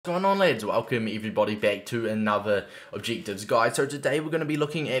What's going on, lads? Welcome everybody back to another objectives guide. So today we're going to be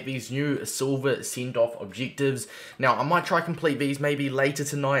looking at these new silver send-off objectives. Now I might try complete these maybe later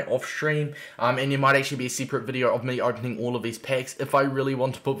tonight off stream, and there might actually be a separate video of me opening all of these packs if I really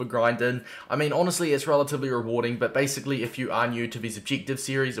want to put the grind in. I mean, honestly, it's relatively rewarding, but basically if you are new to these objective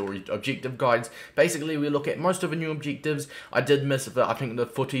series or objective guides, basically we look at most of the new objectives. I did miss I think the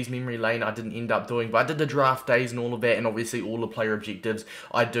footies memory lane I didn't end up doing, but I did the draft days and all of that, and obviously all the player objectives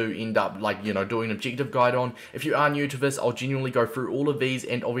I do end up doing an objective guide on. If you are new to this, I'll genuinely go through all of these,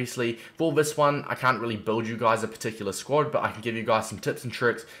 and obviously for this one I can't really build you guys a particular squad, but I can give you guys some tips and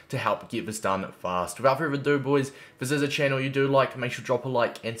tricks to help get this done fast. Without further ado, boys, if this is a channel you do like, make sure to drop a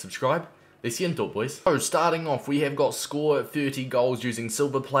like and subscribe. Let's get into it, boys. So starting off, we have got score 30 goals using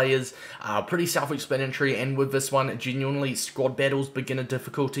silver players. Pretty self-explanatory, and with this one, genuinely squad battles, beginner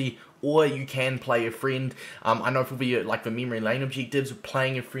difficulty, or you can play a friend. I know for the like the memory lane objectives,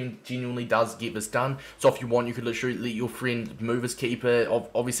 playing a friend genuinely does get this done. So if you want, you could literally let your friend move his keeper,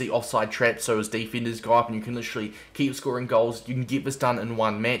 obviously offside trap, so his defenders go up, and you can literally keep scoring goals. You can get this done in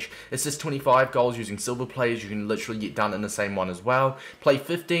one match. It's just 25 goals using silver players. You can literally get done in the same one as well. Play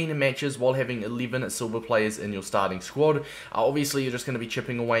 15 matches while having 11 silver players in your starting squad. Obviously, you're just going to be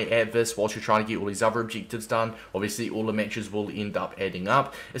chipping away at this whilst you're trying to get all these other objectives done. Obviously, all the matches will end up adding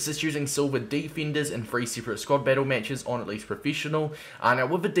up. It's just using silver defenders in 3 separate squad battle matches on at least professional. Now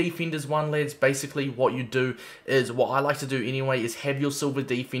with the defenders one, lads, basically what you do is, what I like to do anyway, is have your silver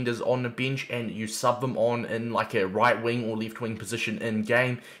defenders on the bench and you sub them on in like a right wing or left wing position in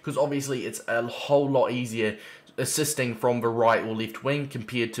game, because obviously it's a whole lot easier assisting from the right or left wing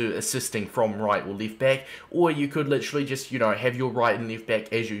compared to assisting from right or left back. Or you could literally just, have your right and left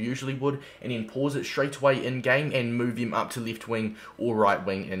back as you usually would, and then pause it straight away in game and move him up to left wing or right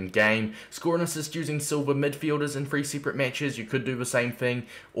wing in game. Score and assist using silver midfielders in 3 separate matches. You could do the same thing,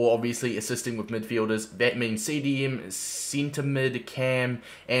 or obviously assisting with midfielders. That means CDM, centre mid, cam,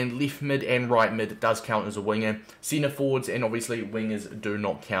 and left mid and right mid does count as a winger. Centre forwards and obviously wingers do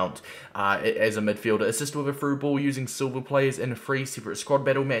not count as a midfielder. Assist with a through ball using silver players in 3 separate squad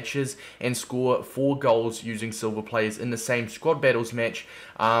battle matches, and score 4 goals using silver players in the same squad battles match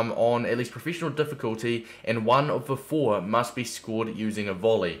on at least professional difficulty, and 1 of the 4 must be scored using a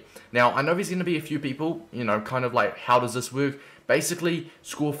volley. Now I know there's going to be a few people, kind of like, how does this work? Basically,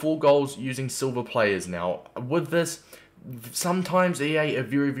 score 4 goals using silver players. Now with this, sometimes EA are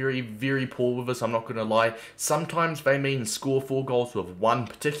very poor with this, I'm not going to lie. Sometimes they mean score 4 goals with one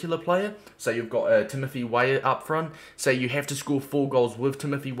particular player. Say you've got Timothy Weah up front, say you have to score 4 goals with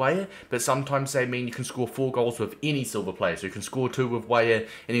Timothy Weah, but sometimes they mean you can score 4 goals with any silver player. So you can score 2 with Weah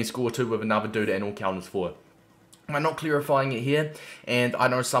and then score 2 with another dude, and all count as 4. I'm not clarifying it here, and I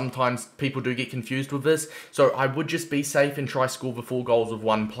know sometimes people do get confused with this, so I would just be safe and try score the 4 goals with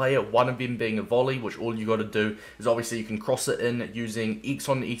one player, one of them being a volley, which all you got to do is obviously you can cross it in using X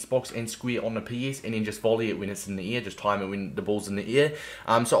on the Xbox and square on the PS, and then just volley it when it's in the air, just time it when the ball's in the air.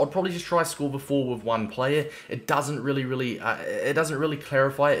 So I'd probably just try score the 4 with one player. It doesn't really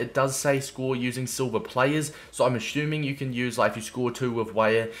clarify it. It does say score using silver players, so I'm assuming you can use, like, if you score 2 with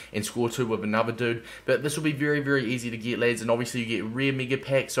Weah and score 2 with another dude, but this will be very easy to get, lads. And obviously you get rare mega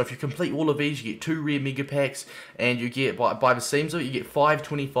packs, so if you complete all of these you get 2 rare mega packs, and you get, by the seams of it, you get 5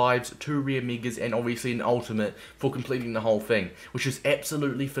 25s, 2 rare megas, and obviously an ultimate for completing the whole thing, which is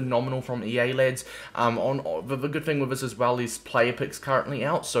absolutely phenomenal from EA, lads. The good thing with this as well is player picks currently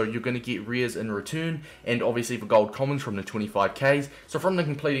out, so you're going to get rares in return, and obviously the gold commons from the 25Ks. So from the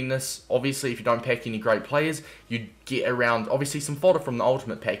completing this, obviously if you don't pack any great players, you get around obviously some fodder from the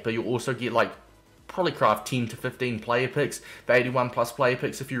ultimate pack, but you'll also get like probably craft 10 to 15 player picks, the 81 plus player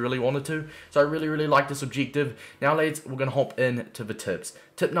picks if you really wanted to. So I really like this objective. Now, lads, we're going to hop into the tips.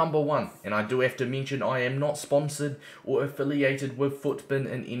 Tip number 1, and I do have to mention I am not sponsored or affiliated with Footbin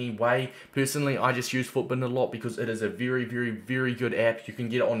in any way. Personally, I just use Footbin a lot because it is a very good app. You can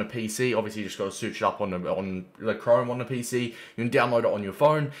get it on the PC. Obviously, you just got to search it up on the Chrome on the PC. You can download it on your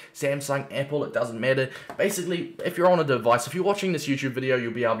phone, Samsung, Apple, it doesn't matter. Basically, if you're on a device, if you're watching this YouTube video,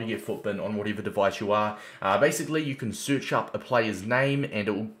 you'll be able to get Footbin on whatever device you are. Basically, you can search up a player's name and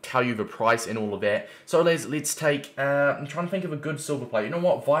it will tell you the price and all of that. So let's take, I'm trying to think of a good silver player. You know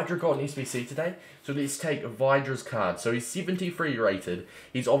what? Vidra got an SBC today, so let's take Vidra's card. So he's 73 rated.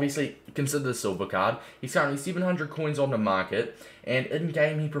 He's obviously considered a silver card. He's currently 700 coins on the market, and in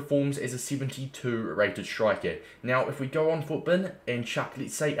game he performs as a 72 rated striker. Now if we go on Footbin and chuck,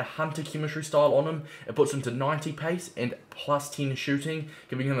 let's say, a Hunter chemistry style on him, it puts him to 90 pace and plus 10 shooting,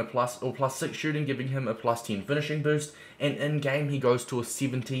 giving him a plus 6 shooting, giving him a plus 10 finishing boost, and in game he goes to a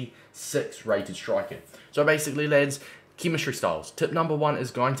 76 rated striker. So basically, lads, chemistry styles. Tip number 1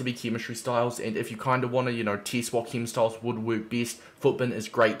 is going to be chemistry styles, and if you kind of want to, test what chem styles would work best, Footbin is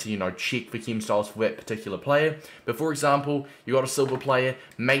great to, check for chem styles for that particular player. But for example, you got a silver player,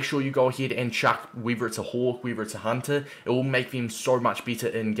 make sure you go ahead and chuck whether it's a hawk, whether it's a hunter. It will make them so much better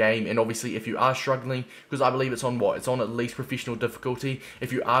in game. And obviously, if you are struggling, because I believe it's on what? It's on at least professional difficulty.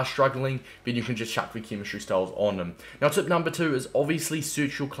 If you are struggling, then you can just chuck the chemistry styles on them. Now, tip number 2 is obviously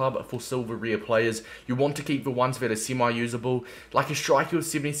search your club for silver rare players. You want to keep the ones that are semi-usable. Like a striker with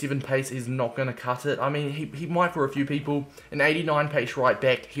 77 pace is not going to cut it. I mean, he might for a few people. An 89 pace right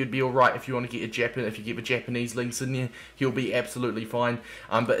back, he would be alright if you want to get if you get the Japanese links in there, he'll be absolutely fine.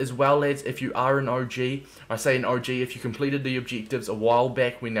 But as well, lads, if you are an OG, I say an OG, if you completed the objectives a while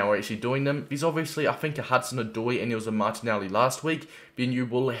back when they were actually doing them, there's obviously, I think, a Hudson-Odoi and there was a Martinelli last week, then you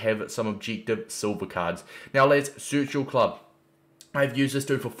will have some objective silver cards. Now, lads, search your club. I've used this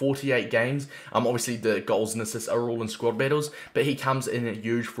dude for 48 games. Obviously the goals and assists are all in squad battles, but he comes in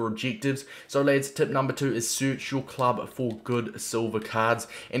huge for objectives. So lads, tip number 2 is search your club for good silver cards.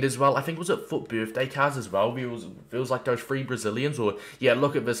 And as well, I think was it FUT birthday cards as well. It was like those 3 Brazilians, or yeah,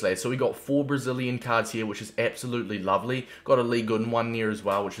 look at this, lads. So we got 4 Brazilian cards here, which is absolutely lovely. Got a League Good one there as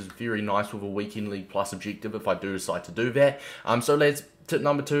well, which is very nice with a weekend league plus objective if I do decide to do that. So lads, tip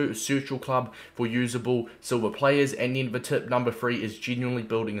number 2, search your club for usable silver players. And then the tip number 3 is genuinely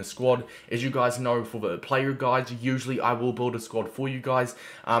building a squad. As you guys know, for the player guides, usually I will build a squad for you guys,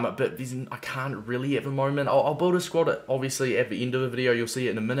 but I can't really at the moment. I'll build a squad obviously at the end of the video, you'll see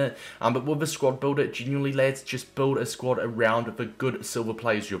it in a minute, but with the squad builder, genuinely lads, just build a squad around the good silver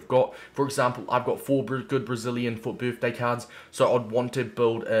players you've got. For example, I've got 4 good Brazilian FUT birthday cards, so I'd want to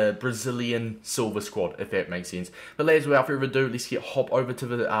build a Brazilian silver squad, if that makes sense. But lads, without further ado, let's hop over to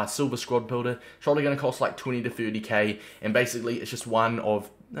the silver squad builder. It's probably going to cost like 20 to 30k, and basically it's just one of,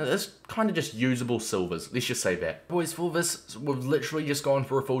 it's kind of just usable silvers, let's just say that. Boys, for this, we've literally just gone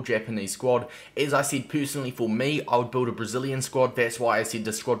for a full Japanese squad. As I said, personally for me, I would build a Brazilian squad. That's why I said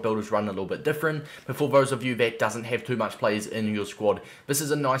the squad builders run a little bit different. But for those of you that doesn't have too much players in your squad, this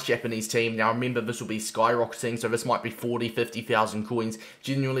is a nice Japanese team. Now remember, this will be skyrocketing, so this might be 40, 50,000 coins.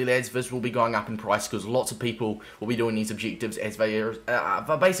 Genuinely lads, this will be going up in price because lots of people will be doing these objectives as they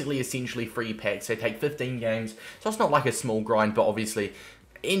are basically essentially free packs. They take 15 games, so it's not like a small grind, but obviously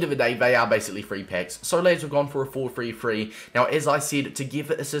end of the day, they are basically free packs. So lads, we've gone for a 4-3-3. Now, as I said, to give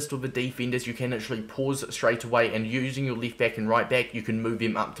it assist with the defenders, you can actually pause straight away, and using your left back and right back, you can move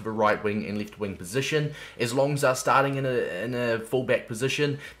them up to the right wing and left wing position. As long as they're starting in a full back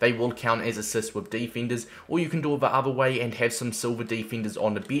position, they will count as assists with defenders. Or you can do it the other way and have some silver defenders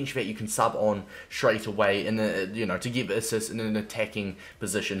on the bench that you can sub on straight away in to give assists in an attacking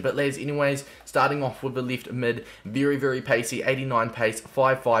position. But lads, anyways, starting off with the left mid, very, very pacey, 89 pace,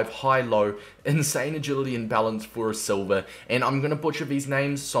 5'5", high-low, insane agility and balance for a silver. And I'm going to butcher these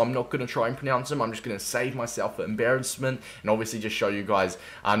names, so I'm not going to try and pronounce them. I'm just going to save myself the embarrassment and obviously just show you guys.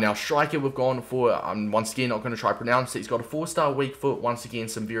 Now, striker, we've gone for, once again, not going to try and pronounce it. He's got a 4-star weak foot, once again,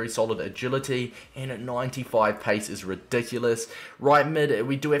 some very solid agility, and at 95 pace is ridiculous. Right mid,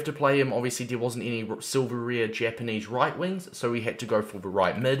 we do have to play him. Obviously, there wasn't any silver rare Japanese right wings, so we had to go for the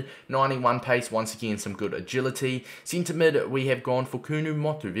right mid. 91 pace, once again, some good agility. Centre mid, we have gone for Kunu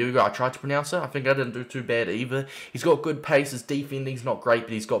Motu. There we go. I tried to pronounce it. I think I didn't do too bad either. He's got good pace. His defending's not great,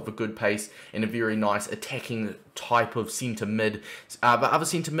 but he's got the good pace and a very nice attacking type of centre mid. But other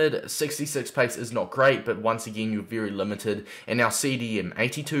centre mid, 66 pace is not great, but once again, you're very limited. And now CDM,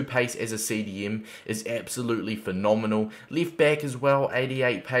 82 pace as a CDM is absolutely phenomenal. Left back as well,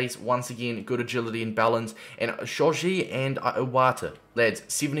 88 pace. Once again, good agility and balance. And Shoji and Iwata. Lads,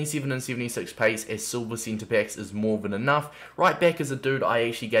 77 and 76 pace as silver centre backs is more than enough. Right back is a dude I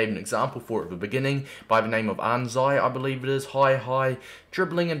actually gave an example for at the beginning by the name of Anzai, I believe it is. High.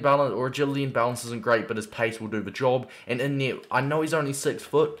 Dribbling and balance, or agility and balance isn't great, but his pace will do the job. And in there, I know he's only 6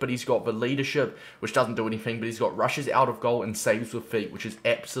 foot, but he's got the leadership, which doesn't do anything, but he's got rushes out of goal and saves with feet, which is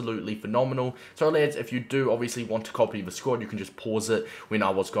absolutely phenomenal. So lads, if you do obviously want to copy the squad, you can just pause it when I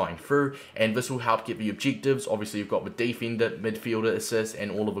was going through, and this will help get the objectives. Obviously, you've got the defender, midfielder, assist, and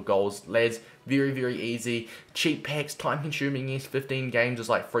all of the goals. Lads, very, very easy. Cheap packs, time consuming, yes, 15 games is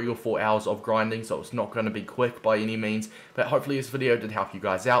like 3 or 4 hours of grinding, so it's not going to be quick by any means, but hopefully this video did help you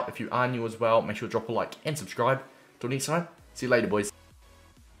guys out. If you are new as well, make sure to drop a like and subscribe. Till next time, see you later, boys.